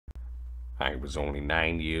I was only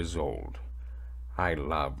 9 years old. I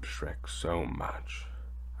loved Shrek so much.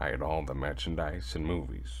 I had all the merchandise and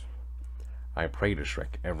movies. I prayed to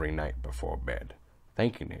Shrek every night before bed,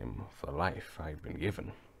 thanking him for the life I'd been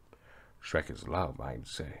given. Shrek is love, I'd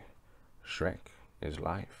say. Shrek is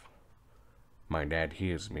life. My dad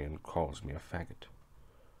hears me and calls me a faggot.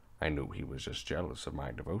 I knew he was just jealous of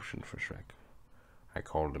my devotion for Shrek. I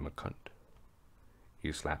called him a cunt.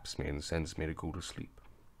 He slaps me and sends me to go to sleep.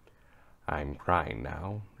 I'm crying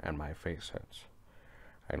now, and my face hurts.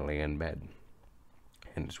 I lay in bed,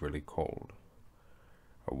 and it's really cold.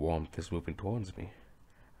 A warmth is moving towards me.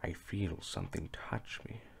 I feel something touch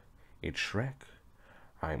me. It's Shrek.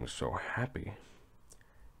 I'm so happy.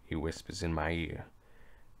 He whispers in my ear,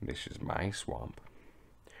 "This is my swamp."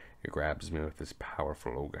 He grabs me with his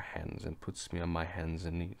powerful ogre hands and puts me on my hands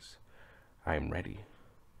and knees. I am ready.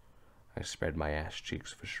 I spread my ass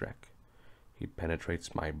cheeks for Shrek. He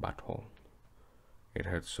penetrates my butthole. It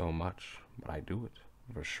hurts so much, but I do it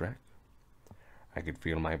for Shrek. I could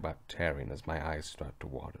feel my butt tearing as my eyes start to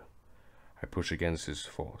water. I push against his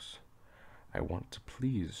force. I want to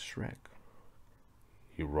please Shrek.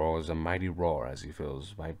 He roars a mighty roar as he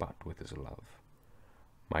fills my butt with his love.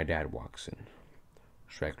 My dad walks in.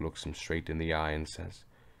 Shrek looks him straight in the eye and says,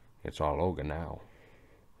 "It's all ogre now."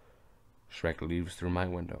 Shrek leaves through my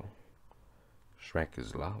window. Shrek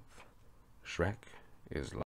is love. Shrek is love.